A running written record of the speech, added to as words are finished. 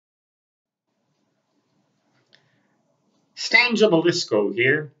Stan Jabalisco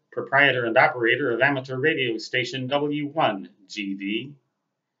here, proprietor and operator of amateur radio station W1GV,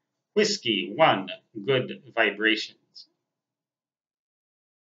 Whiskey 1 Good Vibrations.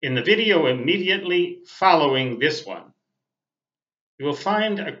 In the video immediately following this one, you will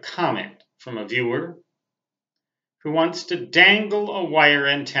find a comment from a viewer who wants to dangle a wire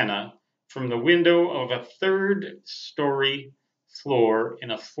antenna from the window of a third-story floor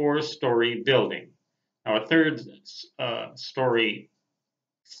in a four-story building. Now, a third-story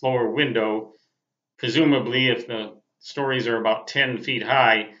floor window, presumably if the stories are about 10 feet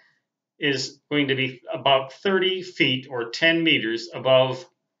high, is going to be about 30 feet or 10 meters above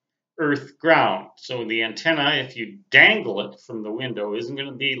earth ground. So the antenna, if you dangle it from the window, isn't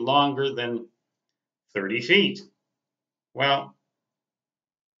going to be longer than 30 feet. Well,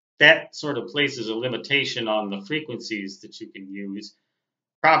 that sort of places a limitation on the frequencies that you can use.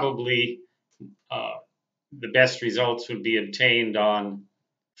 Probably the best results would be obtained on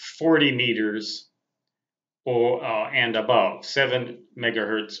 40 meters and above, 7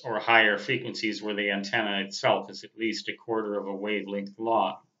 megahertz or higher frequencies where the antenna itself is at least a quarter of a wavelength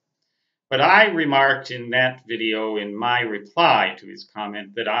long. But I remarked in that video, in my reply to his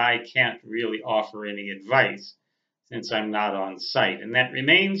comment, that I can't really offer any advice since I'm not on site. And that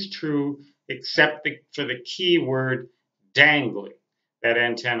remains true except for the key word dangling that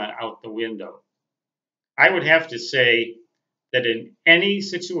antenna out the window. I would have to say that in any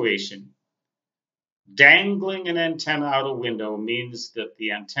situation, dangling an antenna out a window means that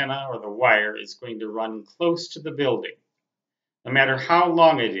the antenna or the wire is going to run close to the building, no matter how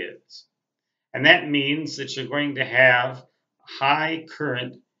long it is. And that means that you're going to have high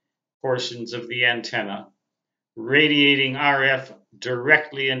current portions of the antenna radiating RF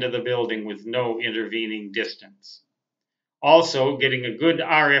directly into the building with no intervening distance. Also, getting a good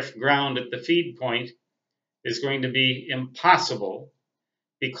RF ground at the feed point is going to be impossible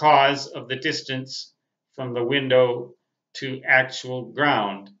because of the distance from the window to actual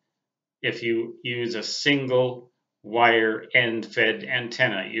ground if you use a single wire end-fed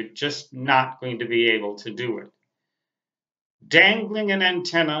antenna. You're just not going to be able to do it. Dangling an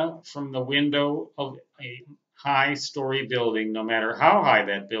antenna from the window of a high-story building, no matter how high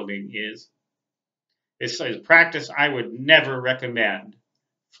that building is a practice I would never recommend,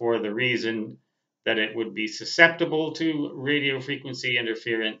 for the reason that it would be susceptible to radio frequency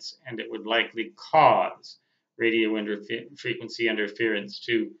interference, and it would likely cause radio frequency interference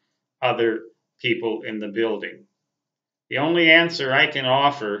to other people in the building. The only answer I can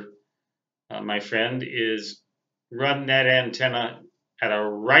offer, my friend, is run that antenna at a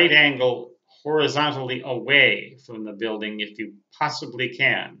right angle horizontally away from the building if you possibly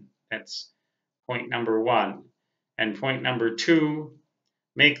can. That's point number one. And point number two,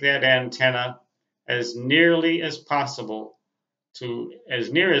 make that antenna as near as possible to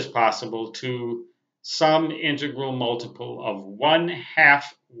some integral multiple of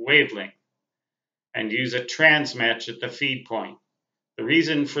 1/2 wavelength, and use a transmatch at the feed point. The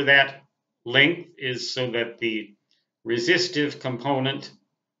reason for that length is so that the resistive component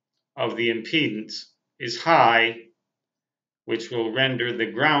of the impedance is high, which will render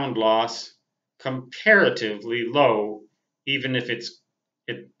the ground loss comparatively low, even if it's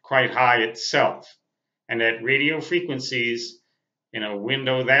quite high itself. And at radio frequencies in a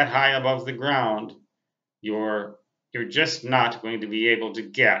window that high above the ground, you're just not going to be able to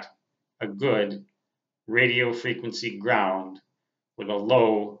get a good radio frequency ground with a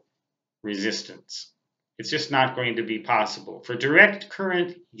low resistance. It's just not going to be possible. For direct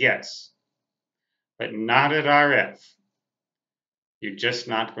current, yes, but not at RF. You're just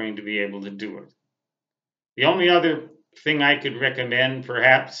not going to be able to do it. The only other thing I could recommend,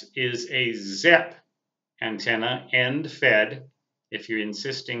 perhaps, is a ZEP antenna, end-fed, if you're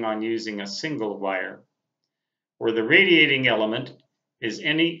insisting on using a single wire, where the radiating element is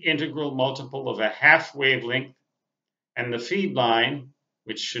any integral multiple of 1/2 wavelength, and the feed line,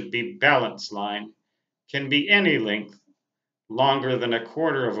 which should be balance line, can be any length longer than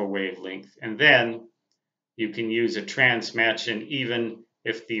 1/4 of a wavelength, and then you can use a transmatch, and even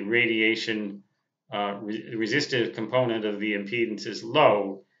if the radiation resistive component of the impedance is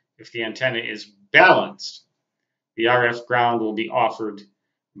low, if the antenna is balanced, the RF ground will be offered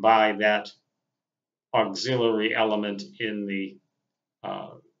by that auxiliary element in the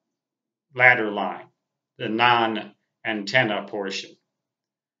ladder line, the non-antenna portion.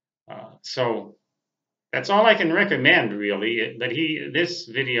 So that's all I can recommend, really. But this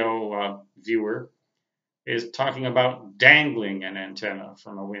video viewer is talking about dangling an antenna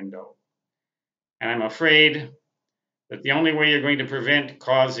from a window. And I'm afraid that the only way you're going to prevent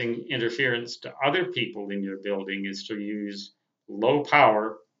causing interference to other people in your building is to use low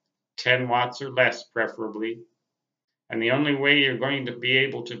power, 10 watts or less preferably. And the only way you're going to be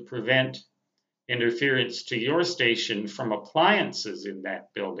able to prevent interference to your station from appliances in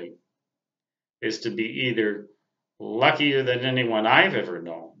that building is to be either luckier than anyone I've ever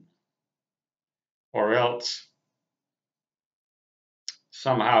known, or else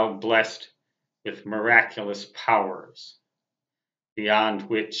somehow blessed with miraculous powers beyond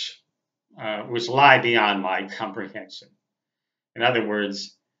which lie beyond my comprehension. In other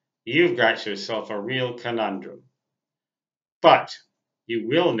words, you've got yourself a real conundrum. But you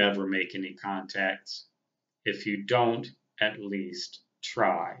will never make any contacts if you don't at least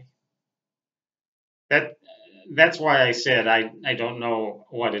try. That's why I said I don't know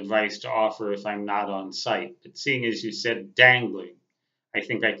what advice to offer if I'm not on site. But seeing as you said dangling, I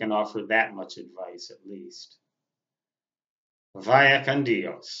think I can offer that much advice at least. Vaya con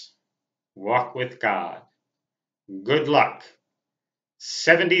Dios. Walk with God. Good luck.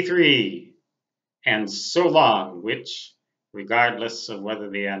 73. And so long, which, regardless of whether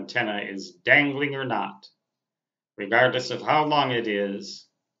the antenna is dangling or not, regardless of how long it is,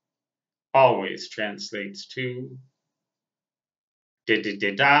 always translates to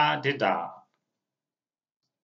da-da-da-da-da-da.